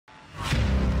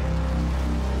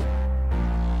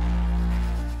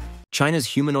China's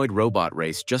humanoid robot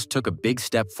race just took a big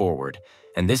step forward,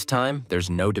 and this time,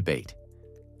 there's no debate.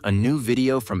 A new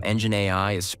video from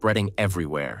EngineAI is spreading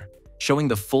everywhere, showing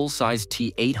the full-size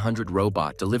T800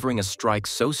 robot delivering a strike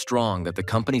so strong that the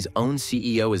company's own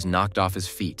CEO is knocked off his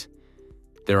feet.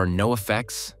 There are no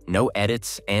effects, no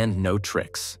edits, and no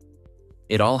tricks.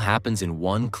 It all happens in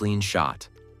one clean shot.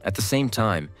 At the same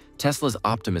time, Tesla's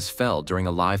Optimus fell during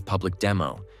a live public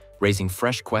demo, raising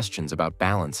fresh questions about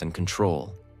balance and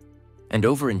control. And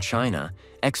over in China,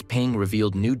 XPeng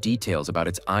revealed new details about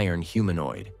its iron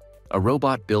humanoid, a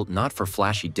robot built not for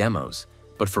flashy demos,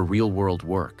 but for real-world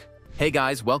work. Hey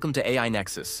guys, welcome to AI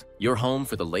Nexus, your home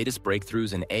for the latest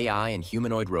breakthroughs in AI and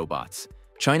humanoid robots.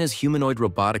 China's humanoid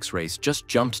robotics race just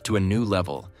jumped to a new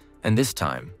level, and this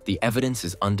time, the evidence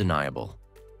is undeniable.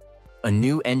 A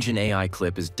new EngineAI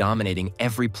clip is dominating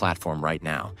every platform right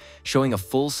now, showing a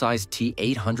full-size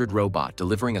T800 robot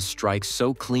delivering a strike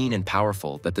so clean and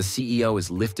powerful that the CEO is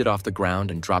lifted off the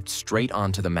ground and dropped straight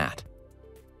onto the mat.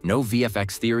 No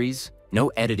VFX theories, no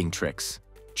editing tricks,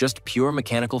 just pure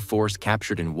mechanical force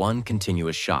captured in one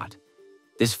continuous shot.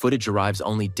 This footage arrives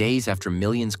only days after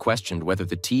millions questioned whether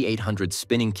the T800's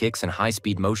spinning kicks and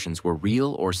high-speed motions were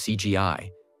real or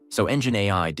CGI. So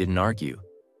EngineAI didn't argue.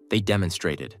 They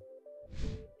demonstrated.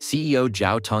 CEO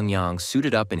Zhao Tongyang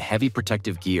suited up in heavy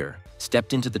protective gear,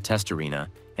 stepped into the test arena,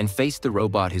 and faced the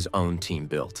robot his own team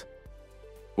built.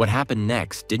 What happened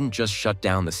next didn't just shut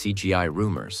down the CGI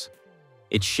rumors.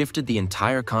 It shifted the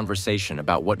entire conversation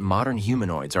about what modern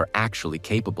humanoids are actually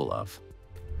capable of.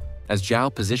 As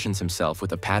Zhao positions himself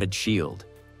with a padded shield,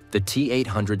 the T800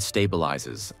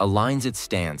 stabilizes, aligns its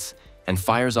stance, and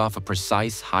fires off a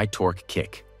precise, high-torque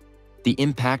kick. The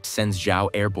impact sends Zhao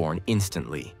airborne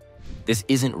instantly. This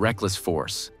isn't reckless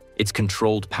force, it's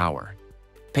controlled power.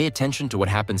 Pay attention to what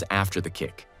happens after the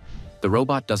kick. The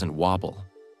robot doesn't wobble.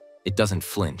 It doesn't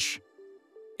flinch.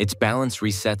 Its balance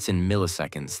resets in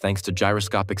milliseconds thanks to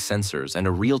gyroscopic sensors and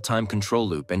a real-time control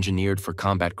loop engineered for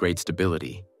combat-grade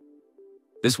stability.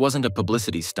 This wasn't a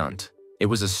publicity stunt, it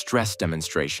was a stress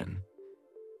demonstration.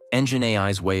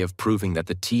 EngineAI's way of proving that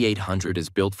the T800 is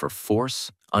built for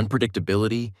force,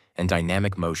 unpredictability, and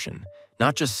dynamic motion,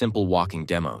 not just simple walking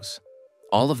demos.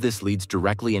 All of this leads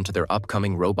directly into their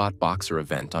upcoming Robot Boxer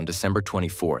event on December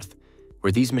 24th,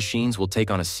 where these machines will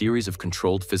take on a series of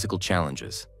controlled physical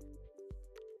challenges.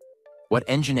 What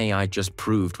EngineAI just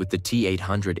proved with the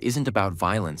T800 isn't about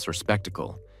violence or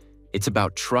spectacle. It's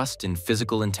about trust in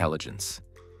physical intelligence.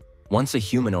 Once a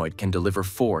humanoid can deliver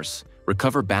force,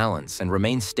 recover balance, and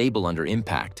remain stable under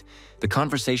impact, the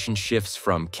conversation shifts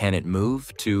from can it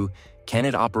move to can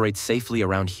it operate safely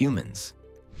around humans?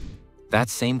 That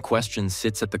same question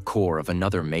sits at the core of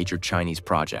another major Chinese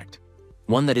project,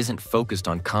 one that isn't focused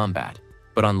on combat,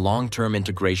 but on long-term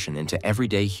integration into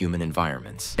everyday human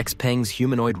environments. XPeng's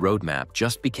humanoid roadmap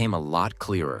just became a lot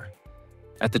clearer.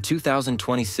 At the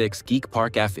 2026 Geek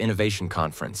Park AF Innovation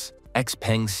Conference,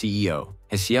 XPeng CEO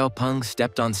He Xiaopeng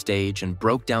stepped on stage and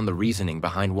broke down the reasoning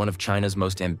behind one of China's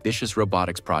most ambitious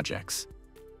robotics projects,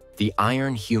 the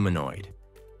iron humanoid.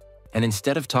 And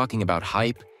instead of talking about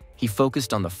hype, he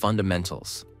focused on the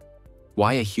fundamentals.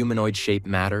 Why a humanoid shape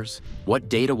matters, what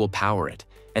data will power it,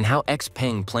 and how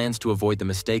XPeng plans to avoid the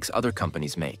mistakes other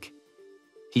companies make.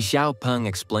 He Xiaopeng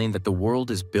explained that the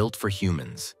world is built for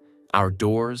humans. Our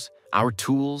doors, our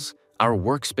tools, our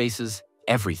workspaces,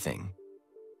 everything.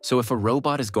 So if a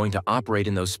robot is going to operate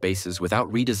in those spaces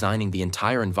without redesigning the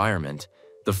entire environment,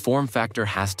 the form factor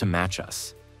has to match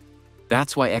us.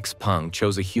 That's why XPeng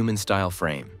chose a human-style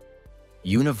frame.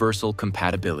 Universal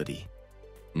compatibility.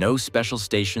 No special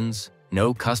stations,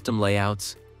 no custom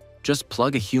layouts, just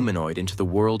plug a humanoid into the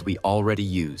world we already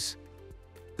use.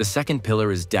 The second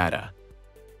pillar is data.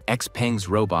 XPeng's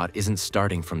robot isn't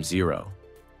starting from zero.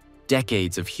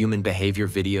 Decades of human behavior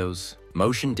videos,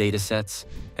 motion datasets,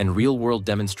 and real-world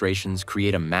demonstrations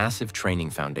create a massive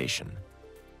training foundation.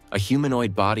 A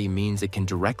humanoid body means it can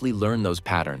directly learn those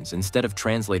patterns instead of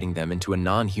translating them into a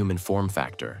non-human form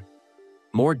factor.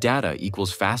 More data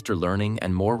equals faster learning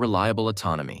and more reliable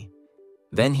autonomy.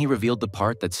 Then he revealed the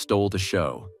part that stole the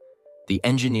show, the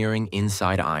engineering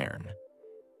inside iron.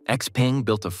 XPeng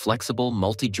built a flexible,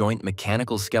 multi-joint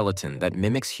mechanical skeleton that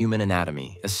mimics human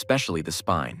anatomy, especially the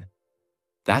spine.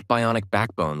 That bionic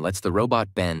backbone lets the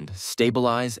robot bend,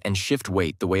 stabilize, and shift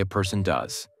weight the way a person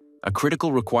does, a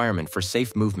critical requirement for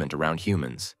safe movement around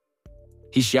humans.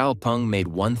 He Xiaopeng made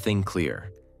one thing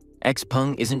clear.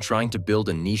 XPeng isn't trying to build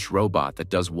a niche robot that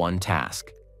does one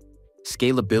task.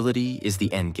 Scalability is the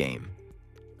endgame.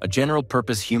 A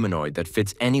general-purpose humanoid that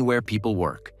fits anywhere people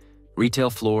work, retail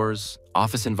floors,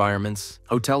 office environments,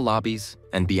 hotel lobbies,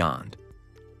 and beyond.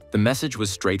 The message was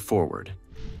straightforward.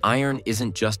 Iron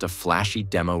isn't just a flashy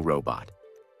demo robot.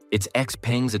 It's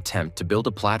XPeng's attempt to build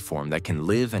a platform that can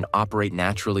live and operate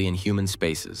naturally in human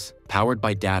spaces, powered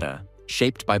by data,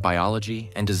 shaped by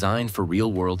biology, and designed for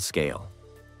real-world scale.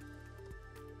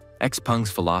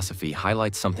 XPeng's philosophy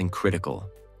highlights something critical.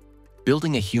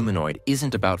 Building a humanoid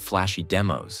isn't about flashy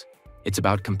demos. It's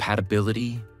about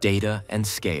compatibility, data, and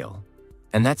scale.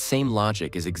 And that same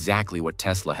logic is exactly what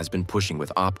Tesla has been pushing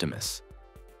with Optimus.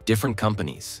 Different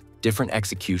companies, different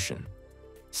execution,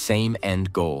 same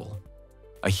end goal.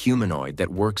 A humanoid that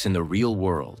works in the real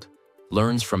world,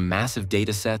 learns from massive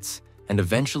datasets, and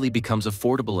eventually becomes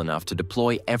affordable enough to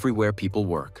deploy everywhere people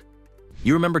work.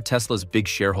 You remember Tesla's big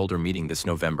shareholder meeting this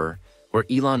November, where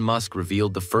Elon Musk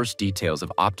revealed the first details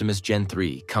of Optimus Gen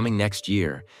 3 coming next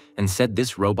year and said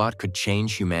this robot could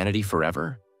change humanity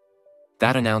forever?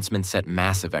 That announcement set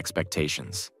massive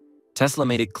expectations. Tesla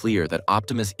made it clear that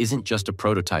Optimus isn't just a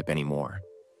prototype anymore.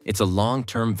 It's a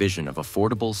long-term vision of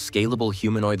affordable, scalable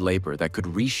humanoid labor that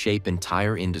could reshape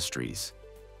entire industries.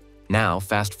 Now,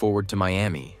 fast forward to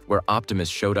Miami, where Optimus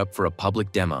showed up for a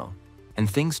public demo, and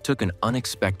things took an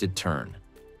unexpected turn.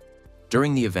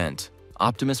 During the event,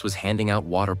 Optimus was handing out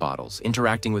water bottles,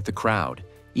 interacting with the crowd,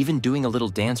 even doing a little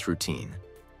dance routine.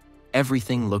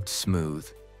 Everything looked smooth,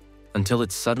 until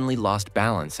it suddenly lost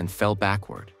balance and fell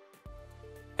backward.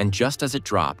 And just as it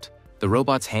dropped, the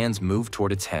robot's hands moved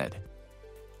toward its head.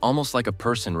 Almost like a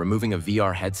person removing a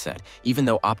VR headset, even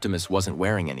though Optimus wasn't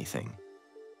wearing anything.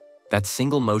 That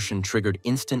single motion triggered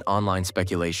instant online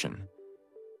speculation.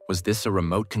 Was this a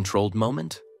remote-controlled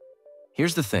moment?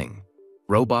 Here's the thing.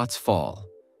 Robots fall.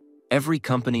 Every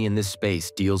company in this space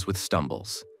deals with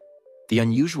stumbles. The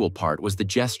unusual part was the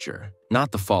gesture,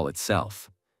 not the fall itself.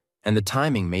 And the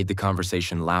timing made the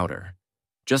conversation louder.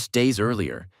 Just days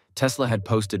earlier, Tesla had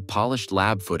posted polished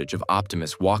lab footage of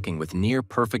Optimus walking with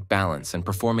near-perfect balance and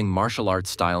performing martial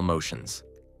arts-style motions.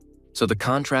 So the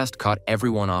contrast caught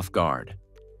everyone off guard.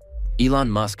 Elon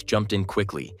Musk jumped in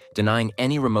quickly, denying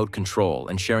any remote control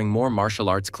and sharing more martial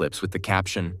arts clips with the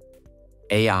caption,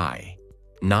 "AI,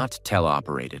 not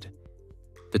teleoperated."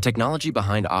 The technology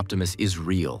behind Optimus is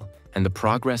real, and the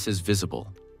progress is visible.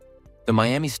 The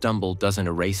Miami stumble doesn't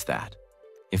erase that.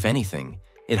 If anything,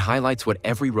 it highlights what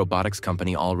every robotics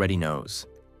company already knows.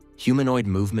 Humanoid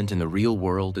movement in the real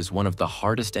world is one of the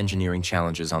hardest engineering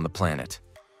challenges on the planet.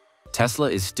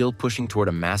 Tesla is still pushing toward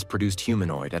a mass-produced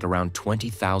humanoid at around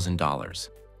 $20,000,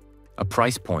 a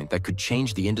price point that could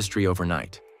change the industry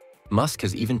overnight. Musk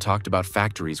has even talked about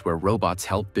factories where robots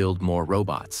help build more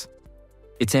robots.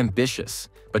 It's ambitious,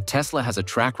 but Tesla has a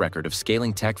track record of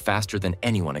scaling tech faster than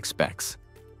anyone expects.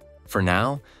 For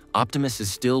now, Optimus is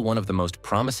still one of the most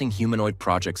promising humanoid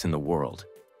projects in the world.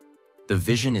 The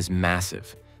vision is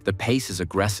massive, the pace is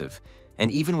aggressive,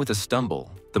 and even with a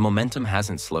stumble, the momentum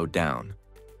hasn't slowed down.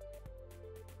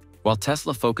 While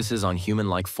Tesla focuses on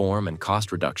human-like form and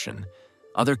cost reduction,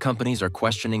 other companies are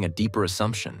questioning a deeper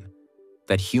assumption,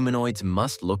 that humanoids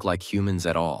must look like humans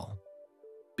at all.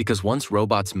 Because once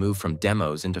robots move from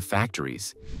demos into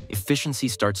factories, efficiency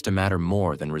starts to matter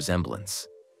more than resemblance.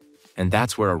 And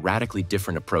that's where a radically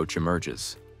different approach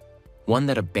emerges. One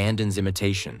that abandons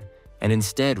imitation and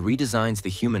instead redesigns the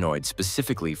humanoid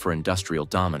specifically for industrial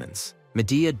dominance.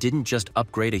 Medea didn't just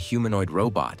upgrade a humanoid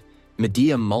robot,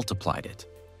 Medea multiplied it.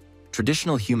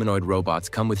 Traditional humanoid robots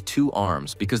come with 2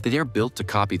 arms because they are built to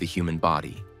copy the human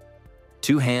body.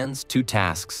 2 hands, 2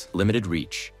 tasks, limited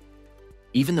reach.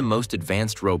 Even the most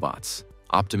advanced robots,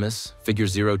 Optimus, Figure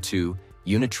 02,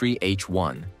 Unitree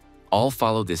H1, all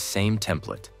follow this same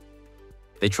template.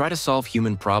 They try to solve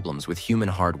human problems with human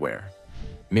hardware.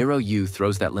 Miro U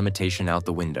throws that limitation out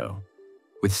the window.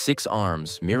 With 6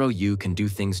 arms, Miro U can do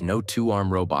things no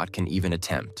 2-arm robot can even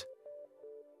attempt.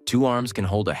 2 arms can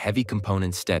hold a heavy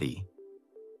component steady.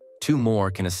 2 more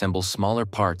can assemble smaller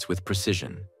parts with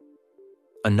precision.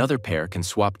 Another pair can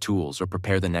swap tools or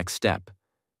prepare the next step.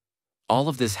 All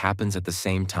of this happens at the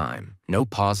same time. No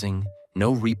pausing,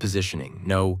 no repositioning,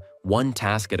 no one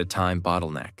task at a time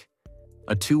bottleneck.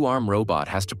 A 2-arm robot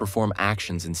has to perform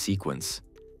actions in sequence.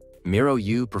 Miro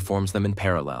U performs them in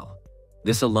parallel.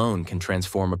 This alone can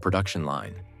transform a production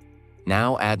line.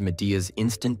 Now add Medea's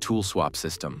instant tool swap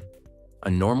system. A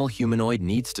normal humanoid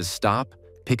needs to stop,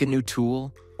 pick a new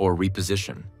tool, or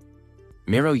reposition.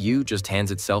 Miro U just hands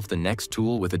itself the next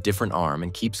tool with a different arm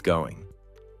and keeps going.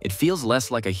 It feels less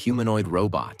like a humanoid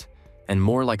robot and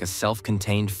more like a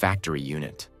self-contained factory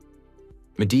unit.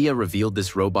 Medea revealed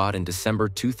this robot in December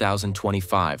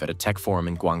 2025 at a tech forum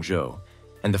in Guangzhou,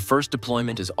 and the first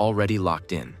deployment is already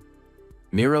locked in.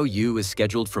 Miro U is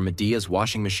scheduled for Medea's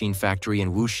washing machine factory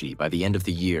in Wuxi by the end of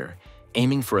the year,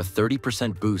 aiming for a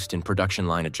 30% boost in production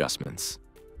line adjustments.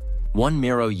 One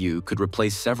Miro U could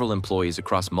replace several employees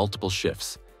across multiple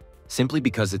shifts, simply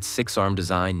because its six-arm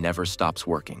design never stops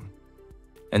working.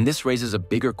 And this raises a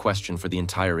bigger question for the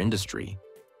entire industry.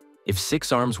 If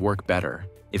six arms work better,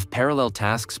 if parallel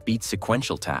tasks beat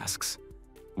sequential tasks,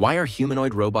 why are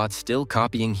humanoid robots still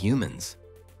copying humans?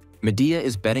 Medea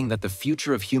is betting that the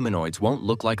future of humanoids won't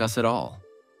look like us at all.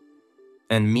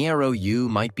 And Miro U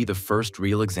might be the first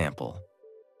real example.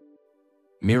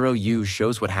 Miro U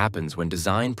shows what happens when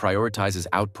design prioritizes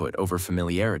output over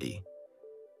familiarity.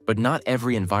 But not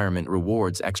every environment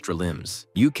rewards extra limbs.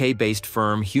 UK-based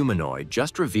firm Humanoid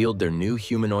just revealed their new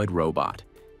humanoid robot,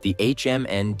 the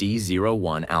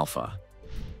HMND-01 Alpha.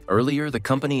 Earlier, the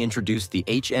company introduced the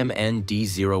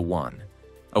HMND-01,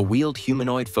 a wheeled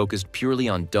humanoid focused purely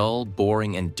on dull,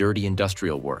 boring, and dirty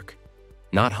industrial work,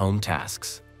 not home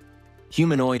tasks.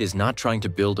 Humanoid is not trying to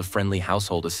build a friendly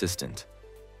household assistant.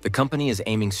 The company is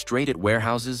aiming straight at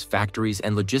warehouses, factories,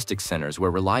 and logistics centers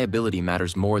where reliability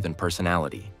matters more than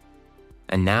personality.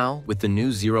 And now, with the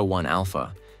new 01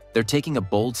 Alpha, they're taking a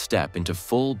bold step into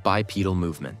full bipedal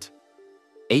movement.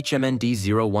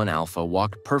 HMND-01 Alpha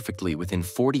walked perfectly within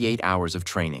 48 hours of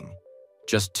training,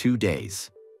 just 2 days.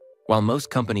 While most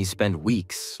companies spend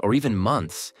weeks or even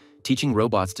months teaching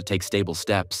robots to take stable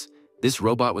steps, this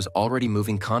robot was already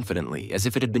moving confidently as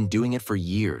if it had been doing it for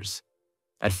years.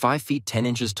 At 5 feet 10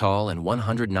 inches tall and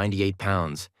 198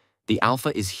 pounds, the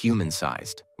Alpha is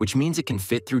human-sized, which means it can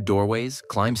fit through doorways,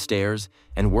 climb stairs,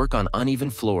 and work on uneven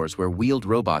floors where wheeled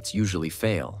robots usually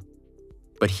fail.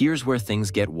 But here's where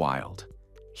things get wild.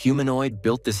 Humanoid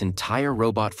built this entire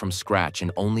robot from scratch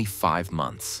in only 5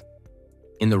 months.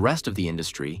 In the rest of the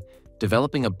industry,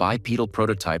 developing a bipedal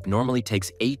prototype normally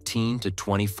takes 18 to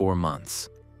 24 months.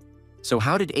 So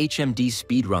how did HMD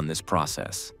speedrun this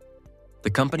process? The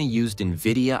company used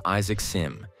NVIDIA Isaac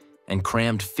Sim and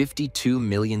crammed 52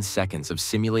 million seconds of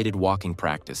simulated walking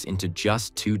practice into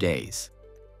just 2 days.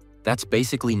 That's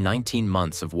basically 19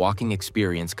 months of walking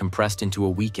experience compressed into a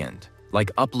weekend,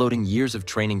 like uploading years of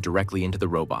training directly into the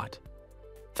robot.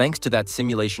 Thanks to that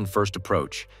simulation-first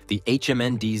approach, the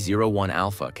HMND-01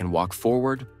 Alpha can walk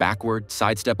forward, backward,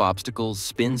 sidestep obstacles,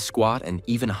 spin, squat, and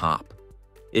even hop.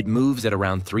 It moves at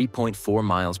around 3.4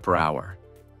 miles per hour.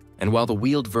 And while the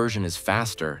wheeled version is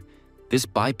faster, this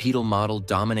bipedal model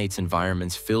dominates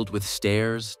environments filled with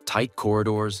stairs, tight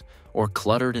corridors, or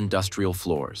cluttered industrial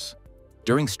floors.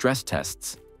 During stress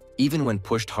tests, even when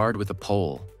pushed hard with a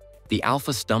pole, the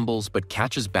Alpha stumbles but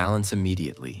catches balance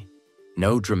immediately.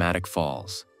 No dramatic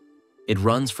falls. It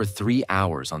runs for 3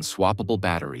 hours on swappable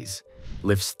batteries,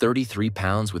 lifts 33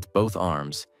 pounds with both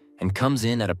arms, and comes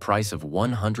in at a price of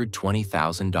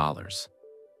 $120,000.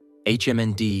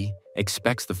 HMND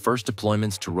expects the first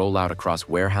deployments to roll out across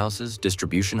warehouses,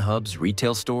 distribution hubs,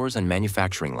 retail stores, and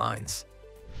manufacturing lines.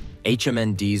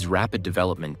 HMND's rapid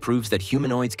development proves that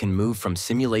humanoids can move from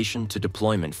simulation to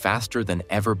deployment faster than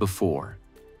ever before.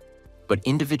 But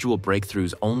individual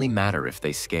breakthroughs only matter if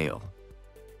they scale.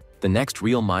 The next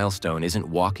real milestone isn't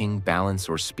walking, balance,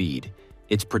 or speed,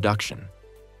 it's production.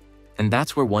 And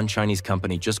that's where one Chinese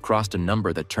company just crossed a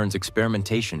number that turns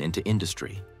experimentation into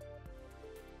industry.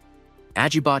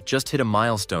 Agibot just hit a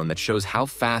milestone that shows how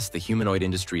fast the humanoid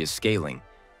industry is scaling: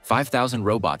 5,000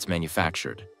 robots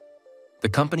manufactured. The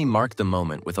company marked the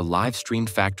moment with a live-streamed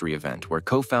factory event where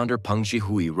co-founder Peng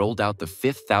Jihui rolled out the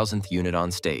 5,000th unit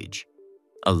on stage,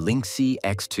 a Lingxi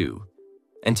X2.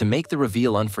 And to make the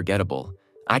reveal unforgettable,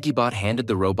 Agibot handed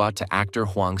the robot to actor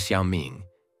Huang Xiaoming,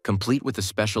 complete with a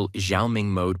special Xiaoming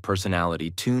mode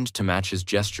personality tuned to match his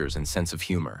gestures and sense of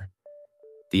humor.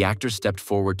 The actor stepped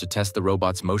forward to test the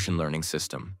robot's motion learning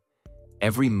system.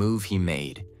 Every move he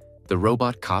made, the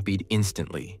robot copied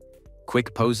instantly.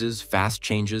 Quick poses, fast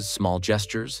changes, small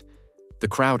gestures. The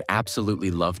crowd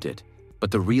absolutely loved it,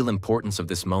 but the real importance of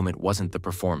this moment wasn't the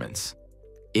performance.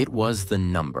 It was the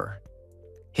number.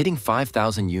 Hitting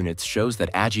 5,000 units shows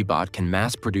that Agibot can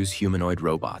mass-produce humanoid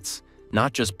robots,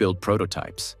 not just build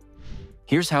prototypes.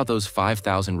 Here's how those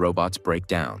 5,000 robots break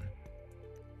down.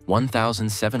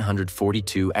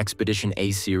 1,742 Expedition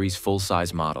A-Series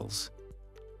full-size models.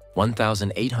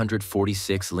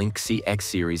 1,846 Lingxi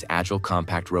X-Series Agile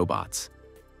Compact robots.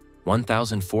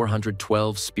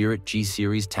 1,412 Spirit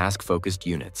G-Series task-focused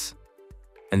units.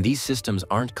 And these systems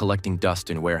aren't collecting dust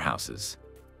in warehouses.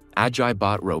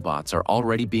 Agibot robots are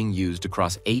already being used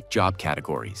across 8 job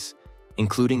categories,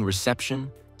 including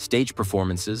reception, stage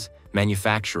performances,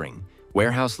 manufacturing,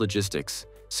 warehouse logistics,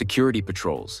 security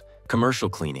patrols, commercial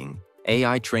cleaning,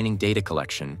 AI training data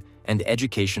collection, and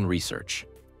education research.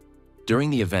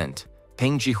 During the event,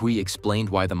 Peng Jihui explained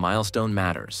why the milestone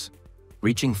matters.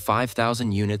 Reaching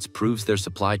 5,000 units proves their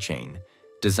supply chain,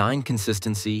 design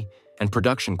consistency, and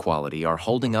production quality are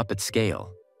holding up at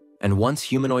scale. And once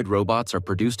humanoid robots are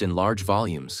produced in large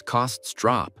volumes, costs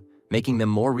drop, making them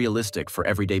more realistic for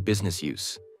everyday business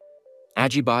use.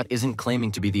 Agibot isn't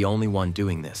claiming to be the only one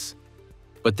doing this.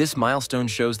 But this milestone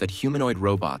shows that humanoid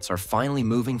robots are finally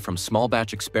moving from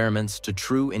small-batch experiments to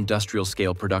true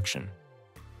industrial-scale production.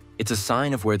 It's a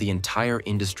sign of where the entire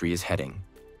industry is heading.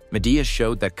 Medea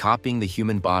showed that copying the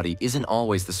human body isn't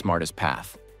always the smartest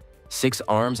path. 6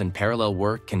 arms and parallel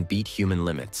work can beat human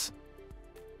limits.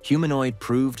 Humanoid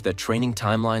proved that training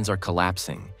timelines are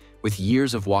collapsing, with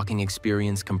years of walking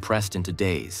experience compressed into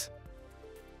days.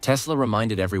 Tesla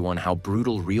reminded everyone how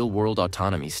brutal real-world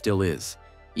autonomy still is,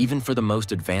 even for the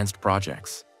most advanced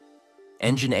projects.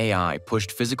 EngineAI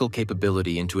pushed physical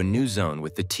capability into a new zone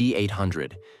with the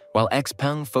T800, while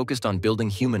XPeng focused on building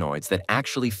humanoids that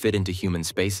actually fit into human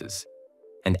spaces.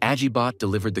 And Agibot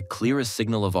delivered the clearest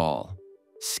signal of all: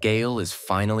 scale is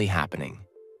finally happening.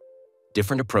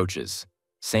 Different approaches,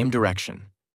 same direction.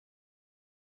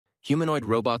 Humanoid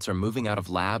robots are moving out of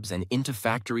labs and into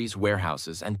factories,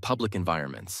 warehouses, and public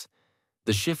environments.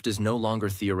 The shift is no longer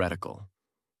theoretical.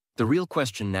 The real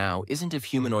question now isn't if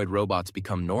humanoid robots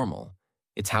become normal,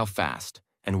 it's how fast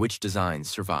and which designs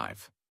survive.